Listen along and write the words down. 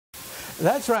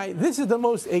That's right. This is the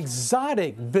most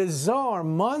exotic, bizarre,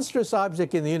 monstrous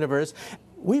object in the universe.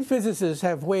 We physicists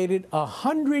have waited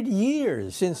 100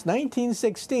 years since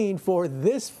 1916 for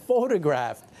this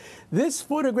photograph. This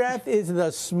photograph is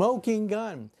the smoking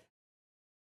gun.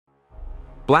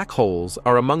 Black holes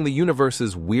are among the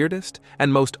universe's weirdest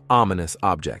and most ominous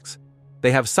objects.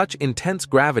 They have such intense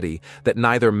gravity that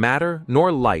neither matter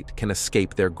nor light can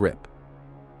escape their grip.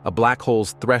 A black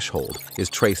hole's threshold is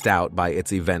traced out by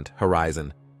its event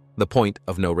horizon, the point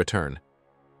of no return.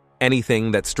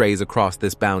 Anything that strays across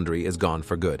this boundary is gone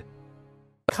for good.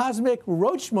 Cosmic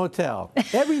Roach Motel.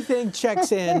 Everything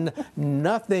checks in,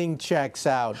 nothing checks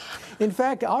out. In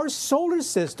fact, our solar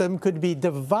system could be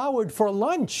devoured for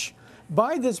lunch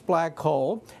by this black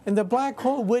hole, and the black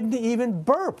hole wouldn't even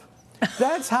burp.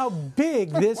 That's how big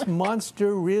this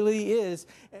monster really is.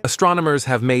 Astronomers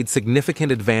have made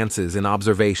significant advances in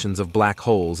observations of black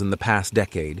holes in the past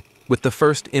decade, with the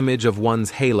first image of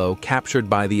one's halo captured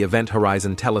by the Event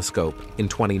Horizon Telescope in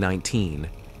 2019,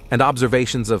 and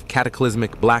observations of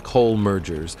cataclysmic black hole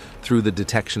mergers through the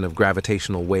detection of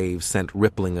gravitational waves sent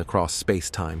rippling across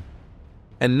space-time.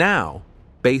 And now,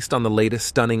 based on the latest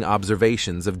stunning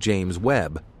observations of James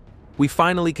Webb, we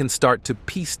finally can start to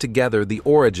piece together the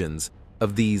origins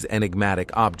of these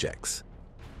enigmatic objects.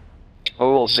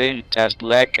 Holes ain't as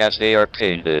black as they are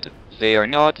painted. They are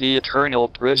not the eternal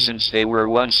prisons they were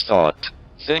once thought.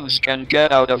 Things can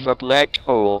get out of a black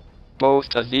hole, both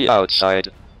to the outside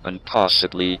and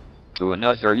possibly to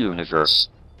another universe.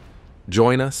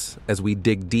 Join us as we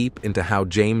dig deep into how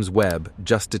James Webb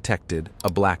just detected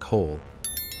a black hole.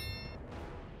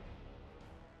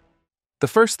 The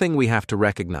first thing we have to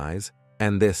recognize,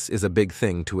 and this is a big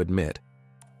thing to admit,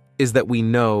 is that we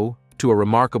know, to a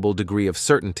remarkable degree of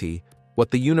certainty, what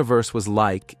the universe was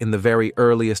like in the very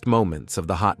earliest moments of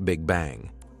the hot Big Bang.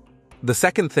 The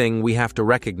second thing we have to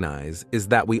recognize is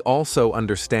that we also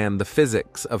understand the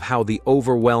physics of how the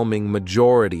overwhelming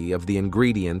majority of the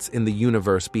ingredients in the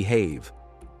universe behave,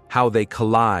 how they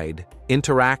collide,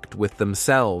 interact with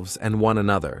themselves and one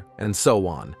another, and so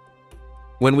on.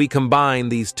 When we combine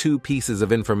these two pieces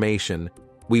of information,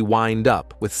 we wind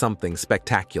up with something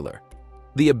spectacular.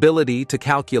 The ability to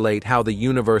calculate how the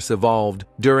universe evolved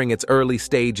during its early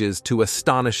stages to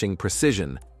astonishing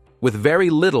precision, with very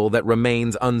little that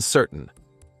remains uncertain.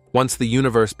 Once the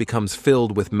universe becomes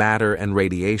filled with matter and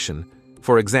radiation,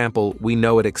 for example, we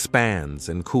know it expands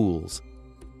and cools.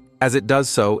 As it does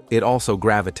so, it also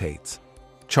gravitates.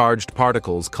 Charged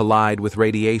particles collide with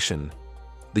radiation.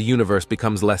 The universe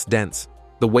becomes less dense.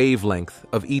 The wavelength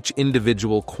of each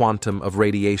individual quantum of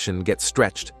radiation gets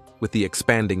stretched with the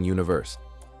expanding universe,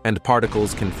 and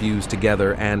particles can fuse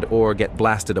together and/or get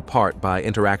blasted apart by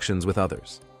interactions with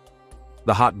others.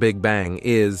 The hot Big Bang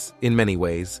is, in many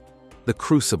ways, the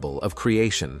crucible of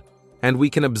creation, and we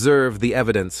can observe the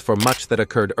evidence for much that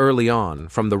occurred early on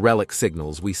from the relic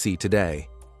signals we see today.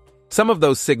 Some of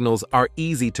those signals are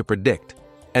easy to predict,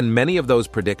 and many of those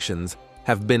predictions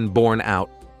have been borne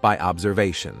out by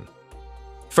observation.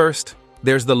 First,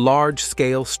 there's the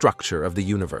large-scale structure of the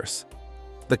universe.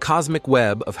 The cosmic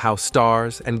web of how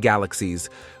stars and galaxies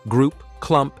group,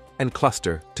 clump, and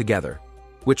cluster together,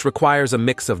 which requires a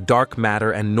mix of dark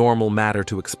matter and normal matter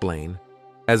to explain,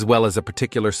 as well as a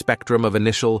particular spectrum of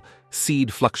initial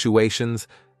seed fluctuations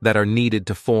that are needed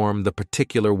to form the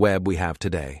particular web we have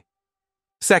today.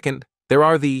 Second, there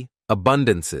are the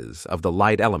abundances of the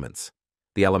light elements,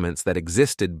 the elements that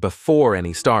existed before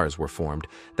any stars were formed,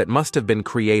 that must have been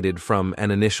created from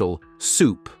an initial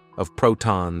soup of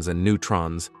protons and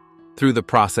neutrons through the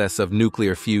process of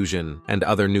nuclear fusion and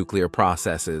other nuclear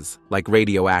processes like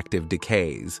radioactive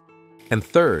decays. And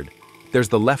third, there's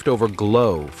the leftover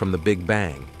glow from the Big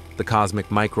Bang, the cosmic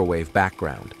microwave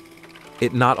background.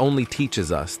 It not only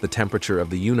teaches us the temperature of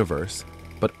the universe,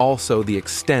 but also the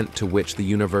extent to which the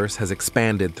universe has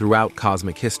expanded throughout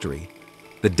cosmic history,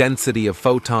 the density of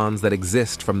photons that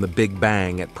exist from the Big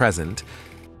Bang at present,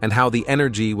 and how the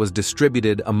energy was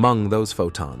distributed among those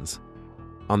photons.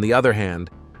 On the other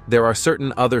hand, there are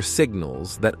certain other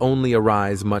signals that only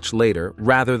arise much later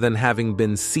rather than having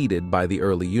been seeded by the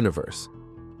early universe.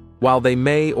 While they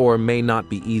may or may not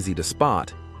be easy to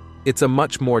spot, it's a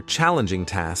much more challenging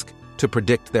task to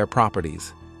predict their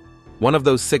properties. One of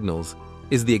those signals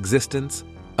is the existence,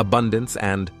 abundance,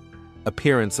 and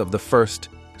appearance of the first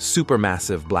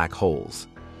supermassive black holes,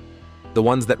 the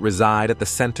ones that reside at the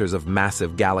centers of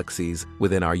massive galaxies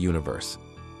within our universe.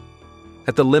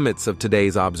 At the limits of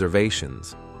today's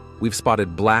observations, we've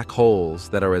spotted black holes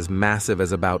that are as massive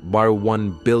as about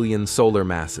 1 billion solar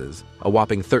masses, a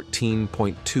whopping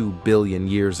 13.2 billion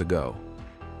years ago.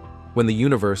 when the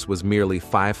universe was merely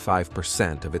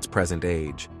 5% of its present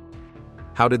age.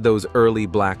 How did those early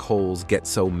black holes get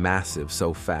so massive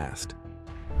so fast?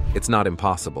 It's not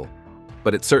impossible,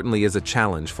 but it certainly is a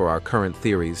challenge for our current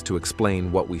theories to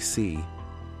explain what we see.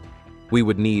 We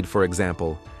would need, for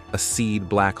example, a seed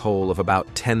black hole of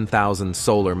about 10,000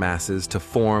 solar masses to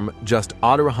form just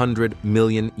under 100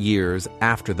 million years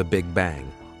after the Big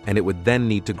Bang, and it would then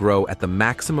need to grow at the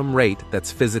maximum rate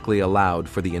that's physically allowed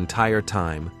for the entire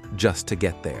time just to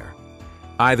get there.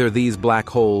 Either these black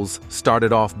holes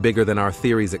started off bigger than our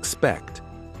theories expect,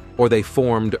 or they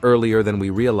formed earlier than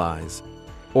we realize,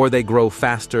 or they grow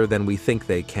faster than we think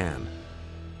they can.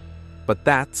 But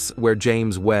that's where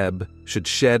James Webb should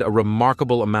shed a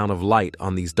remarkable amount of light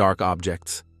on these dark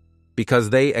objects. Because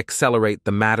they accelerate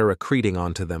the matter accreting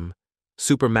onto them,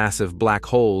 supermassive black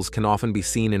holes can often be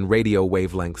seen in radio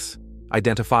wavelengths,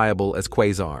 identifiable as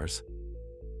quasars.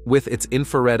 With its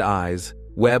infrared eyes,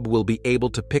 Webb will be able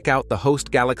to pick out the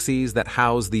host galaxies that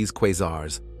house these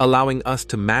quasars, allowing us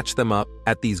to match them up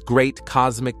at these great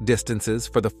cosmic distances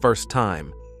for the first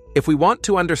time. If we want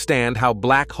to understand how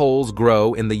black holes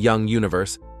grow in the young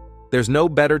universe, there's no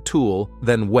better tool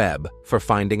than Webb for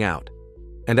finding out.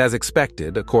 And as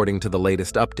expected, according to the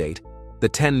latest update, the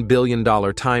 $10 billion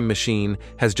time machine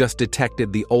has just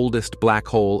detected the oldest black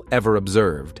hole ever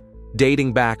observed,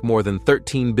 dating back more than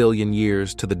 13 billion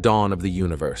years to the dawn of the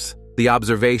universe. The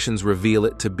observations reveal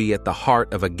it to be at the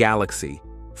heart of a galaxy,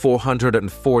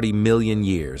 440 million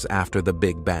years after the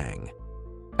Big Bang.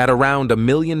 At around 1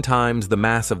 million times the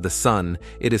mass of the Sun,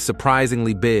 it is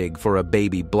surprisingly big for a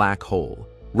baby black hole,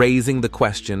 raising the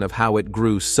question of how it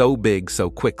grew so big so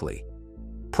quickly.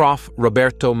 Prof.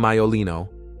 Roberto Maiolino,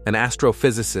 an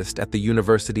astrophysicist at the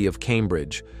University of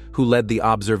Cambridge, who led the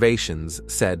observations,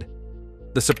 said,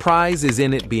 "The surprise is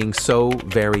in it being so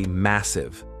very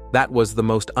massive. That was the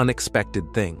most unexpected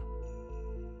thing."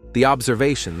 The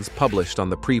observations, published on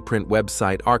the preprint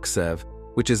website ArcSev,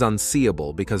 which is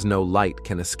unseeable because no light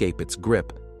can escape its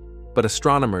grip, but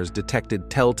astronomers detected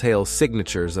telltale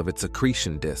signatures of its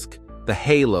accretion disk, the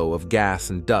halo of gas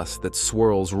and dust that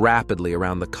swirls rapidly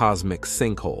around the cosmic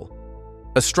sinkhole.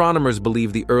 Astronomers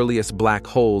believe the earliest black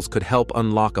holes could help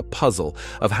unlock a puzzle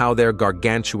of how their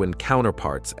gargantuan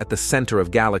counterparts at the center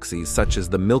of galaxies such as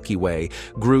the Milky Way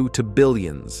grew to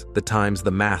billions the times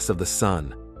the mass of the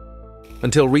Sun.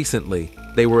 Until recently,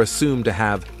 they were assumed to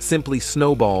have simply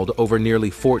snowballed over nearly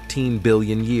 14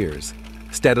 billion years,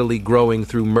 steadily growing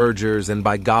through mergers and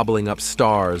by gobbling up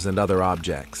stars and other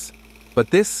objects.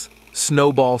 But this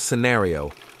snowball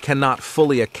scenario cannot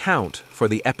fully account for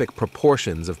the epic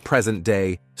proportions of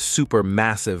present-day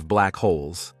supermassive black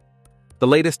holes. The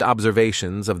latest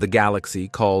observations of the galaxy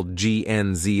called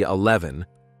GNZ11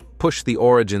 push the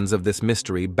origins of this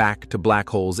mystery back to black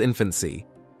holes' infancy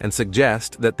and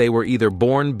suggest that they were either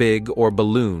born big or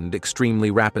ballooned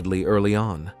extremely rapidly early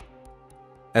on.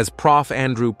 As Prof.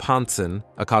 Andrew Ponson,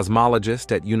 a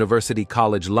cosmologist at University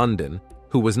College London,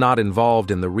 who was not involved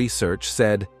in the research,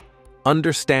 said,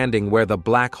 "Understanding where the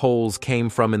black holes came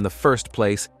from in the first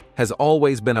place has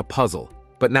always been a puzzle,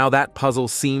 but now that puzzle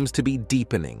seems to be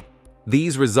deepening.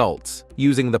 These results,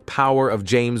 using the power of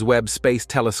James Webb Space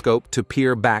Telescope to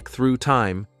peer back through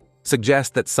time,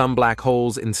 suggest that some black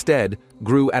holes instead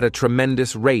grew at a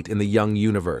tremendous rate in the young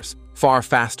universe, far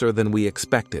faster than we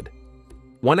expected.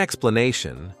 One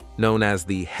explanation, known as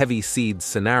the heavy seed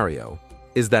scenario,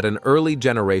 is that an early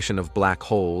generation of black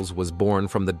holes was born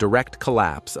from the direct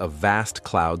collapse of vast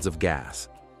clouds of gas,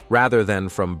 rather than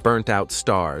from burnt-out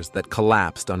stars that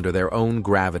collapsed under their own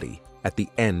gravity at the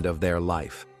end of their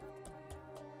life.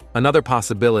 Another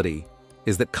possibility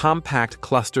is that compact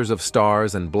clusters of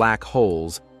stars and black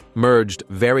holes merged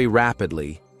very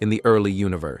rapidly in the early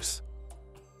universe.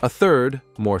 A third,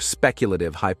 more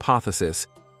speculative hypothesis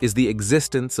is the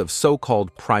existence of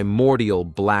so-called primordial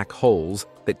black holes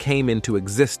that came into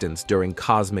existence during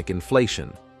cosmic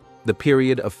inflation, the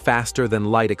period of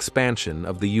faster-than-light expansion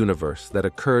of the universe that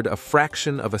occurred a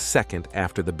fraction of a second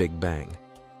after the Big Bang.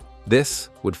 This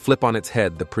would flip on its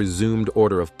head the presumed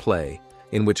order of play,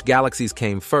 in which galaxies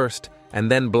came first and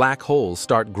then black holes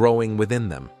start growing within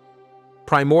them.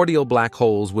 Primordial black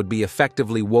holes would be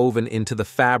effectively woven into the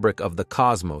fabric of the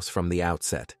cosmos from the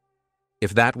outset.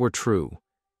 If that were true,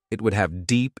 it would have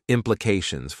deep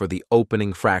implications for the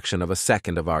opening fraction of a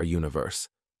second of our universe,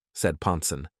 said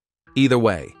Ponson. Either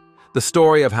way, the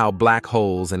story of how black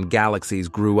holes and galaxies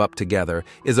grew up together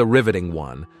is a riveting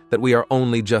one that we are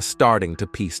only just starting to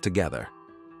piece together.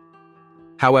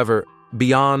 However,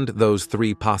 beyond those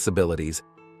three possibilities,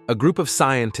 a group of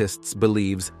scientists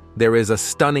believes there is a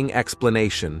stunning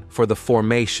explanation for the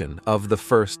formation of the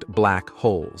first black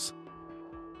holes.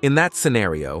 In that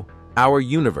scenario, our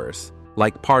universe,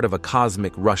 like part of a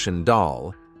cosmic Russian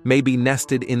doll, may be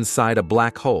nested inside a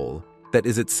black hole that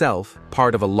is itself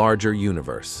part of a larger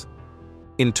universe.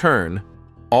 In turn,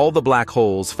 all the black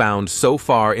holes found so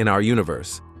far in our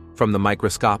universe, from the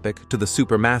microscopic to the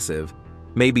supermassive,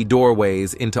 may be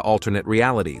doorways into alternate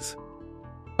realities.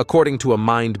 According to a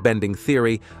mind-bending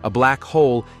theory, a black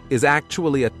hole is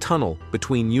actually a tunnel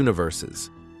between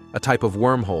universes, a type of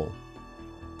wormhole.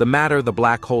 The matter the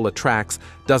black hole attracts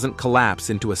doesn't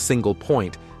collapse into a single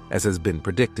point, as has been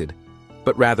predicted,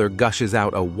 but rather gushes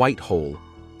out a white hole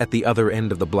at the other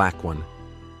end of the black one.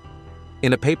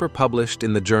 In a paper published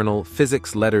in the journal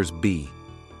Physics Letters B,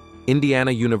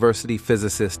 Indiana University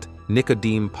physicist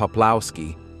Nikodem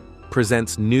Poplawski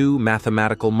presents new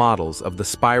mathematical models of the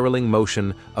spiraling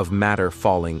motion of matter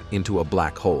falling into a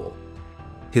black hole.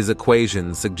 His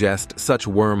equations suggest such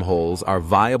wormholes are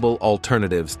viable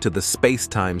alternatives to the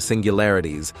space-time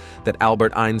singularities that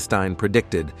Albert Einstein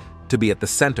predicted to be at the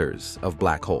centers of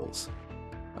black holes.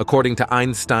 According to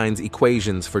Einstein's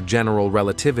equations for general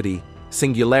relativity,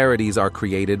 singularities are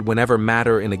created whenever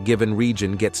matter in a given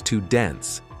region gets too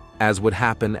dense, as would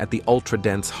happen at the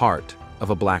ultra-dense heart of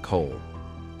a black hole.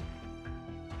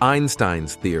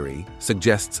 Einstein's theory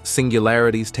suggests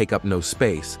singularities take up no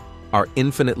space, are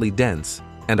infinitely dense,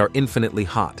 and are infinitely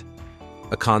hot,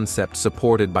 a concept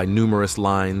supported by numerous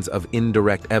lines of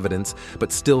indirect evidence,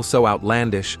 but still so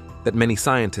outlandish that many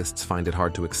scientists find it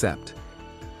hard to accept.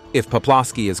 If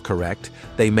Poplawski is correct,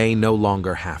 they may no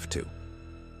longer have to.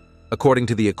 According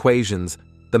to the equations,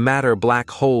 the matter black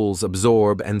holes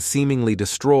absorb and seemingly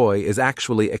destroy is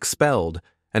actually expelled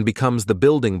and becomes the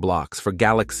building blocks for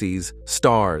galaxies,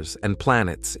 stars, and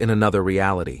planets in another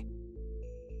reality.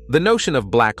 The notion of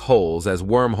black holes as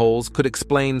wormholes could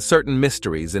explain certain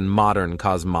mysteries in modern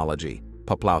cosmology,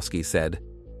 Poplawski said.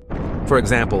 For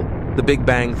example, the Big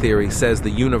Bang theory says the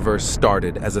universe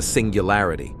started as a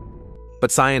singularity,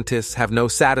 but scientists have no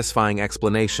satisfying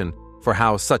explanation for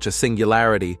how such a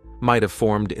singularity might have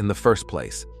formed in the first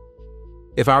place.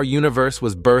 If our universe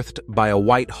was birthed by a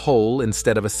white hole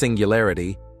instead of a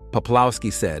singularity,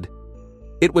 Poplawski said,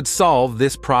 it would solve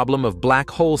this problem of black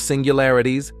hole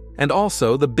singularities and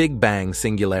also the Big Bang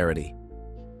singularity.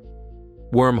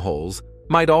 Wormholes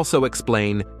might also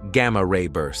explain gamma-ray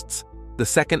bursts, the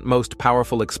second most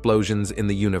powerful explosions in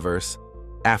the universe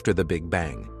after the Big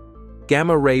Bang.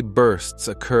 Gamma-ray bursts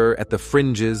occur at the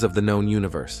fringes of the known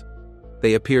universe.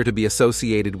 They appear to be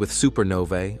associated with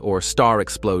supernovae or star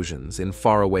explosions in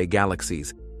faraway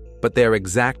galaxies, but their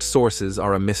exact sources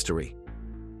are a mystery.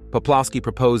 Poplawski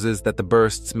proposes that the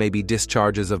bursts may be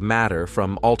discharges of matter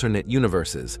from alternate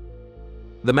universes.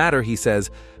 The matter, he says,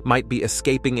 might be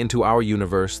escaping into our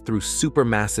universe through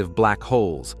supermassive black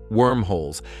holes,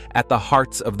 wormholes, at the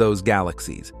hearts of those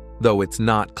galaxies, though it's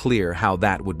not clear how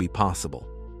that would be possible.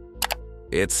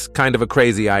 It's kind of a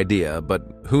crazy idea, but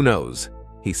who knows,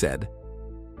 he said.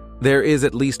 There is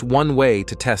at least one way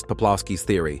to test Poplawski's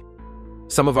theory.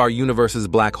 Some of our universe's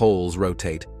black holes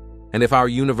rotate, and if our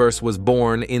universe was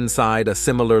born inside a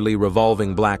similarly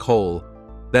revolving black hole,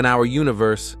 then our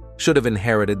universe should have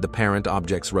inherited the parent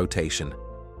object's rotation.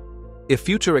 If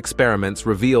future experiments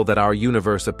reveal that our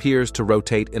universe appears to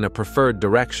rotate in a preferred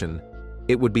direction,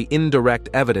 it would be indirect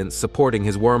evidence supporting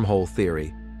his wormhole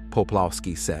theory,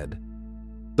 Poplawski said.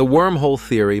 The wormhole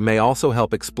theory may also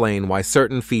help explain why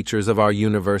certain features of our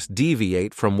universe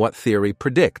deviate from what theory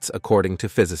predicts according to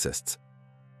physicists.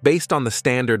 Based on the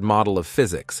standard model of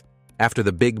physics, after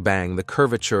the Big Bang, the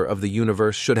curvature of the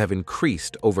universe should have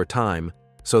increased over time,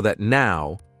 so that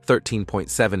now,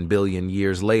 13.7 billion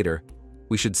years later,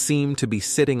 we should seem to be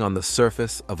sitting on the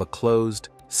surface of a closed,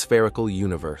 spherical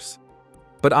universe.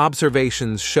 But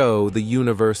observations show the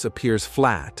universe appears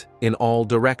flat in all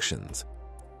directions.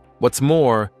 What's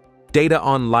more, data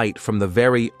on light from the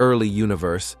very early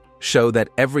universe show that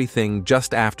everything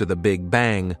just after the Big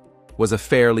Bang was a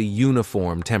fairly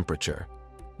uniform temperature.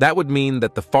 That would mean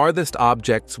that the farthest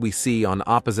objects we see on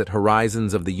opposite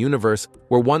horizons of the universe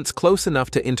were once close enough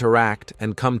to interact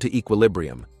and come to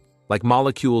equilibrium, like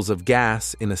molecules of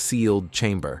gas in a sealed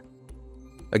chamber.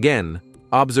 Again,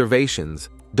 observations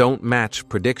don't match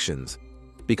predictions,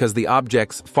 because the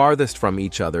objects farthest from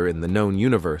each other in the known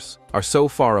universe are so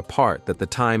far apart that the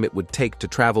time it would take to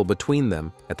travel between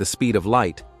them at the speed of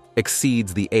light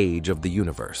exceeds the age of the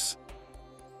universe.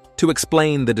 To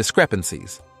explain the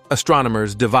discrepancies,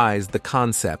 astronomers devised the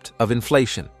concept of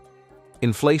inflation.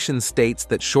 Inflation states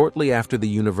that shortly after the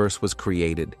universe was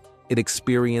created, it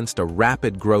experienced a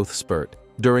rapid growth spurt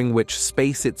during which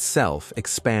space itself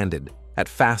expanded at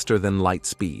faster than light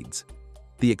speeds.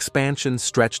 the expansion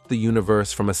stretched the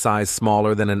universe from a size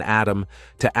smaller than an atom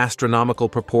to astronomical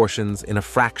proportions in a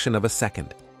fraction of a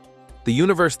second. The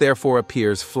universe therefore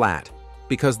appears flat,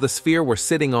 because the sphere we're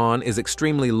sitting on is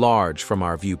extremely large from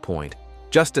our viewpoint,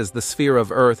 just as the sphere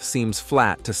of Earth seems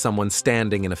flat to someone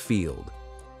standing in a field.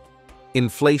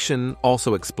 Inflation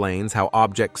also explains how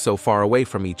objects so far away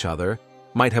from each other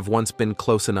might have once been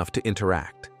close enough to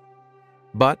interact.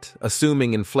 But,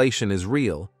 assuming inflation is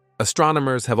real,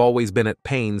 astronomers have always been at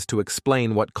pains to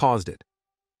explain what caused it.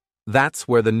 That's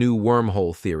where the new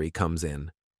wormhole theory comes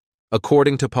in.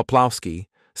 According to Poplawski,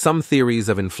 some theories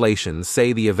of inflation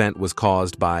say the event was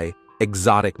caused by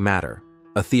exotic matter,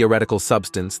 a theoretical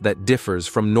substance that differs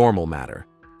from normal matter,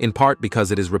 in part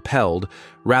because it is repelled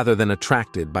rather than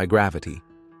attracted by gravity.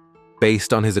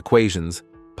 Based on his equations,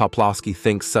 Poplawski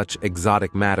thinks such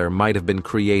exotic matter might have been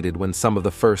created when some of the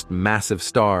first massive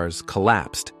stars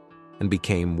collapsed and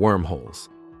became wormholes.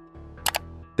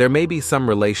 There may be some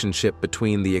relationship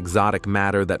between the exotic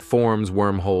matter that forms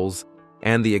wormholes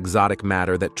and the exotic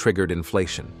matter that triggered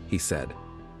inflation, he said.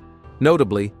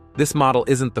 Notably, this model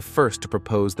isn't the first to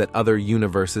propose that other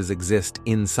universes exist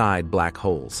inside black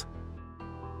holes.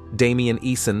 Damien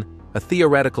Eason, a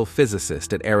theoretical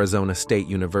physicist at Arizona State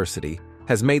University,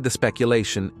 has made the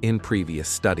speculation in previous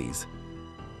studies.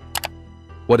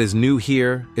 What is new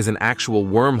here is an actual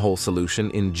wormhole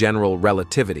solution in general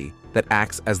relativity that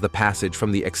acts as the passage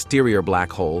from the exterior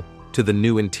black hole to the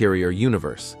new interior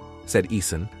universe, said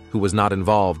Eason, who was not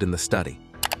involved in the study.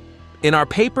 In our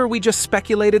paper, we just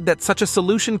speculated that such a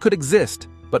solution could exist,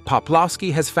 but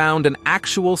Poplawski has found an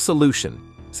actual solution,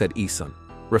 said Eason,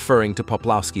 referring to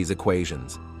Poplawski's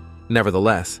equations.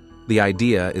 Nevertheless, the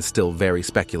idea is still very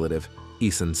speculative,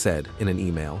 Eason said in an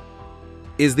email.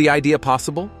 Is the idea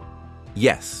possible?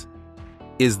 Yes.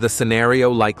 Is the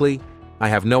scenario likely? I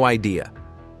have no idea,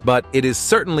 but it is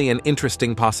certainly an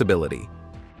interesting possibility.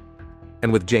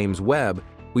 And with James Webb,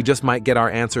 we just might get our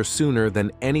answer sooner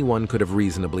than anyone could have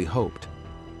reasonably hoped.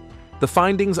 The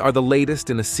findings are the latest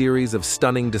in a series of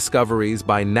stunning discoveries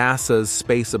by NASA's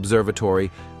Space Observatory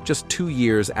just 2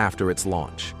 years after its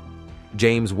launch.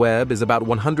 James Webb is about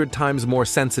 100 times more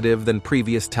sensitive than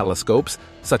previous telescopes,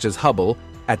 such as Hubble,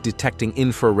 at detecting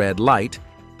infrared light,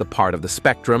 the part of the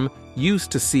spectrum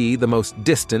used to see the most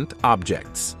distant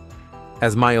objects.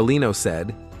 As Maiolino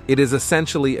said, it is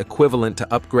essentially equivalent to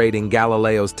upgrading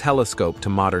Galileo's telescope to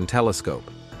modern telescope.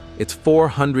 It's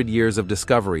 400 years of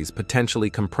discoveries potentially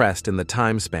compressed in the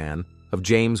time span of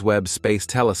James Webb Space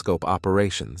Telescope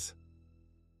operations.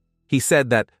 He said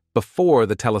that before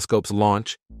the telescope's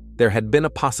launch, there had been a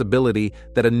possibility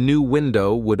that a new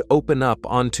window would open up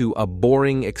onto a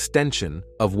boring extension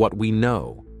of what we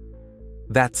know.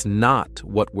 That's not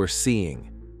what we're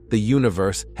seeing. The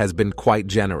universe has been quite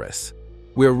generous.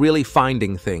 We're really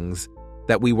finding things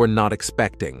that we were not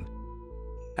expecting.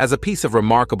 As a piece of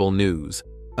remarkable news,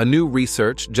 a new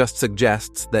research just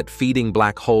suggests that feeding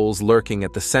black holes lurking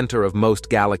at the center of most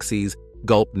galaxies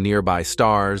gulp nearby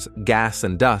stars, gas,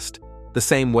 and dust the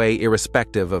same way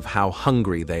irrespective of how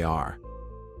hungry they are.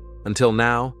 Until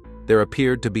now, there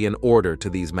appeared to be an order to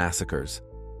these massacres.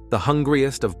 The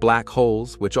hungriest of black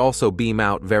holes, which also beam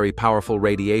out very powerful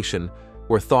radiation,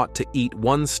 were thought to eat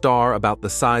one star about the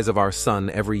size of our sun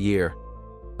every year.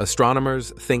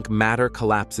 Astronomers think matter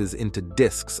collapses into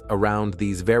disks around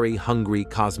these very hungry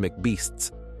cosmic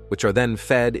beasts, which are then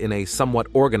fed in a somewhat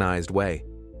organized way.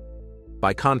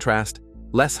 By contrast,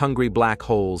 less hungry black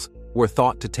holes were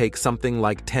thought to take something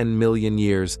like 10 million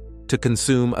years to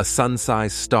consume a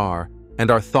sun-sized star and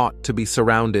are thought to be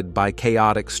surrounded by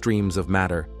chaotic streams of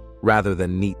matter rather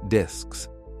than neat disks.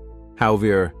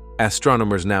 However,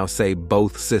 astronomers now say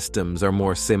both systems are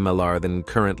more similar than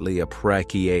currently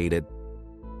appreciated.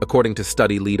 According to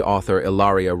study lead author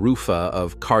Ilaria Rufa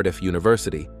of Cardiff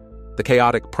University, the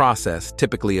chaotic process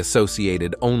typically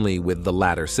associated only with the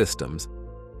latter systems,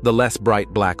 the less bright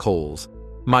black holes,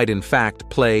 might in fact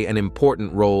play an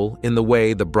important role in the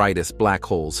way the brightest black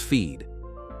holes feed.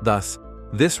 Thus,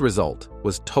 this result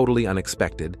was totally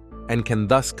unexpected and can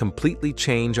thus completely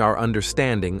change our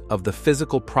understanding of the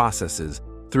physical processes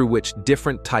through which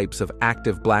different types of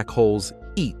active black holes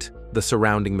eat the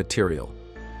surrounding material.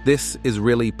 This is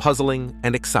really puzzling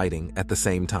and exciting at the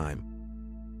same time.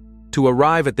 To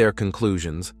arrive at their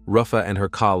conclusions, Rufa and her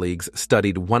colleagues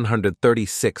studied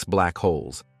 136 black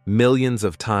holes, millions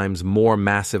of times more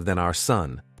massive than our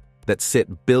sun, that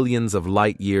sit billions of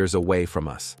light years away from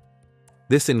us.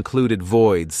 This included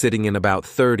voids sitting in about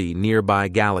 30 nearby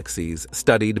galaxies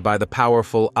studied by the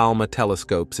powerful ALMA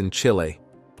telescopes in Chile.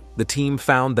 The team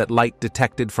found that light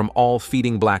detected from all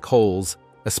feeding black holes,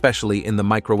 especially in the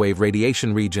microwave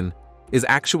radiation region, is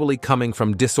actually coming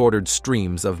from disordered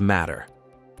streams of matter.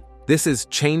 This is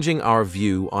changing our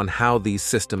view on how these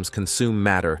systems consume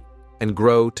matter and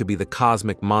grow to be the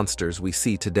cosmic monsters we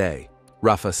see today,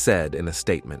 Rafa said in a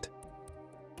statement.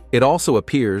 It also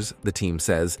appears, the team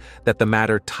says, that the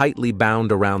matter tightly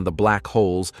bound around the black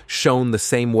holes shone the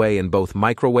same way in both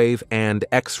microwave and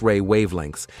X-ray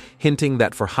wavelengths, hinting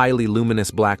that for highly luminous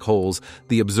black holes,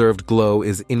 the observed glow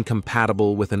is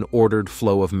incompatible with an ordered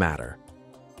flow of matter.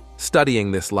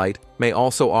 Studying this light may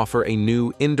also offer a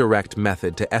new indirect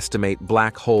method to estimate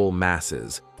black hole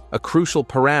masses, a crucial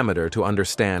parameter to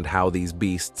understand how these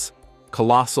beasts,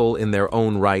 colossal in their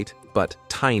own right but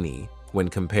tiny when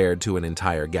compared to an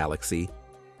entire galaxy,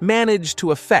 manage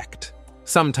to affect,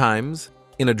 sometimes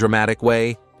in a dramatic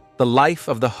way, the life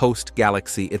of the host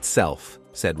galaxy itself,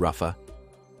 said Rafa.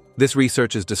 This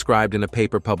research is described in a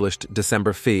paper published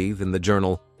December 5th in the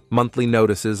journal Monthly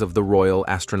Notices of the Royal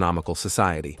Astronomical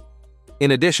Society.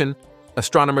 In addition,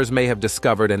 astronomers may have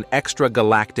discovered an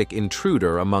extragalactic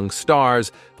intruder among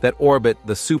stars that orbit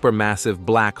the supermassive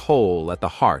black hole at the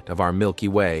heart of our Milky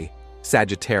Way,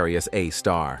 Sagittarius A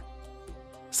star.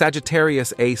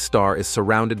 Sagittarius A star is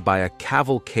surrounded by a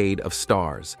cavalcade of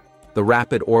stars, the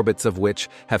rapid orbits of which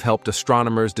have helped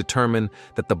astronomers determine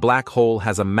that the black hole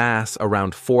has a mass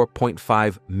around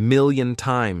 4.5 million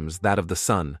times that of the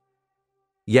Sun.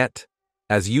 Yet,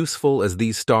 as useful as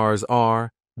these stars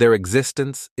are, their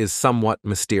existence is somewhat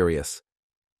mysterious.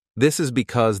 This is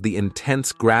because the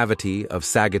intense gravity of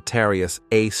Sagittarius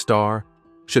A star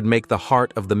should make the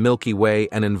heart of the Milky Way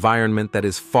an environment that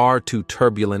is far too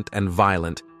turbulent and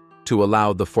violent to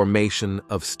allow the formation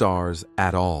of stars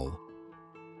at all.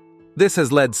 This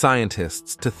has led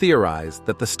scientists to theorize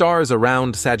that the stars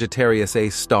around Sagittarius A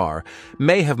star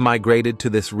may have migrated to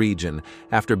this region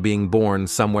after being born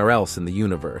somewhere else in the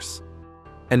universe.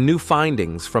 And new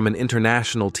findings from an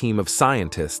international team of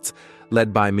scientists,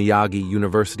 led by Miyagi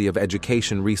University of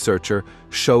Education researcher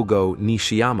Shogo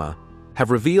Nishiyama,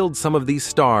 have revealed some of these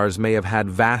stars may have had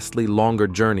vastly longer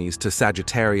journeys to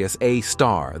Sagittarius A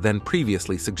star than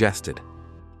previously suggested.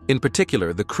 In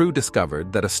particular, the crew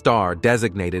discovered that a star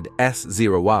designated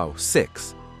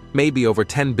S06 may be over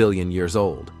 10 billion years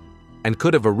old and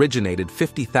could have originated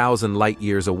 50,000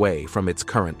 light-years away from its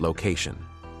current location.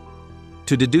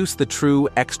 To deduce the true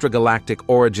extragalactic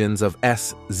origins of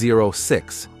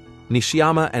S06,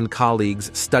 Nishiyama and colleagues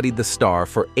studied the star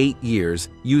for 8 years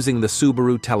using the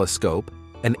Subaru telescope,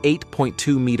 an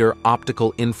 8.2-meter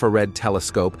optical infrared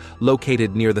telescope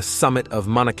located near the summit of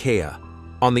Mauna Kea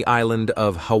on the island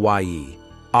of Hawaii,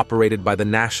 operated by the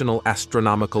National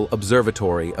Astronomical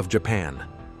Observatory of Japan.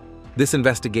 This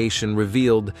investigation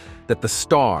revealed that the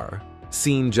star,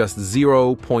 seen just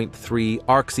 0.3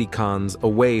 arcsecons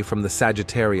away from the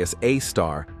Sagittarius A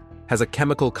star, has a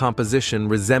chemical composition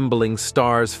resembling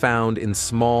stars found in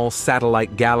small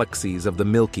satellite galaxies of the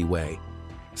Milky Way,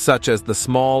 such as the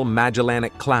Small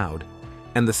Magellanic Cloud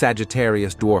and the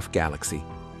Sagittarius Dwarf Galaxy.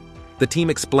 The team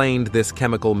explained this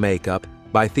chemical makeup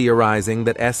by theorizing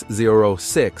that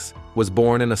S06 was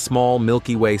born in a small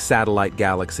Milky Way satellite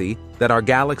galaxy that our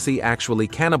galaxy actually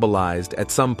cannibalized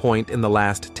at some point in the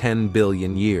last 10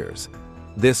 billion years.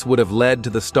 This would have led to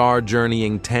the star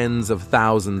journeying tens of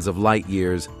thousands of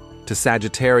light-years to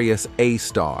Sagittarius A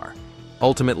star,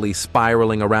 ultimately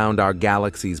spiraling around our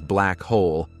galaxy's black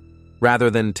hole, rather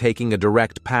than taking a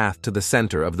direct path to the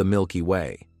center of the Milky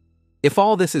Way. If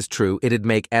all this is true, it'd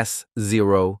make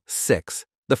S06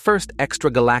 the first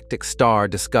extragalactic star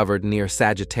discovered near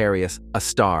Sagittarius A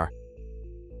star.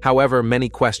 However, many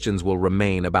questions will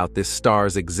remain about this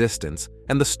star's existence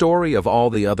and the story of all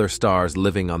the other stars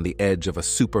living on the edge of a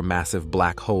supermassive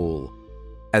black hole.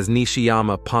 As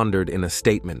Nishiyama pondered in a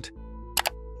statement,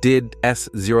 did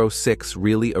S06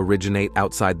 really originate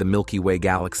outside the Milky Way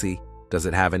galaxy? Does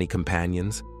it have any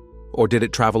companions? Or did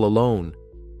it travel alone?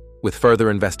 With further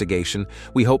investigation,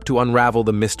 we hope to unravel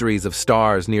the mysteries of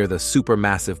stars near the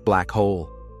supermassive black hole.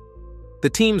 The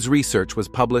team's research was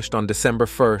published on December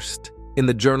 1st in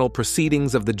the journal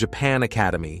Proceedings of the Japan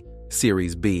Academy,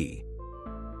 Series B.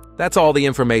 That's all the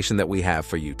information that we have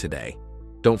for you today.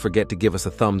 Don't forget to give us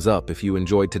a thumbs up if you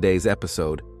enjoyed today's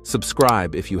episode,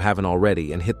 subscribe if you haven't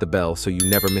already, and hit the bell so you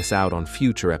never miss out on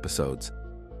future episodes.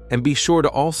 And be sure to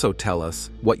also tell us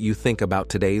what you think about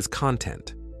today's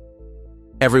content.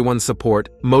 Everyone's support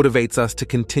motivates us to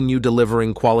continue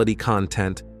delivering quality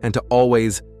content and to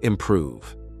always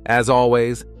improve. As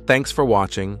always, thanks for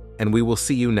watching, and we will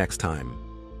see you next time.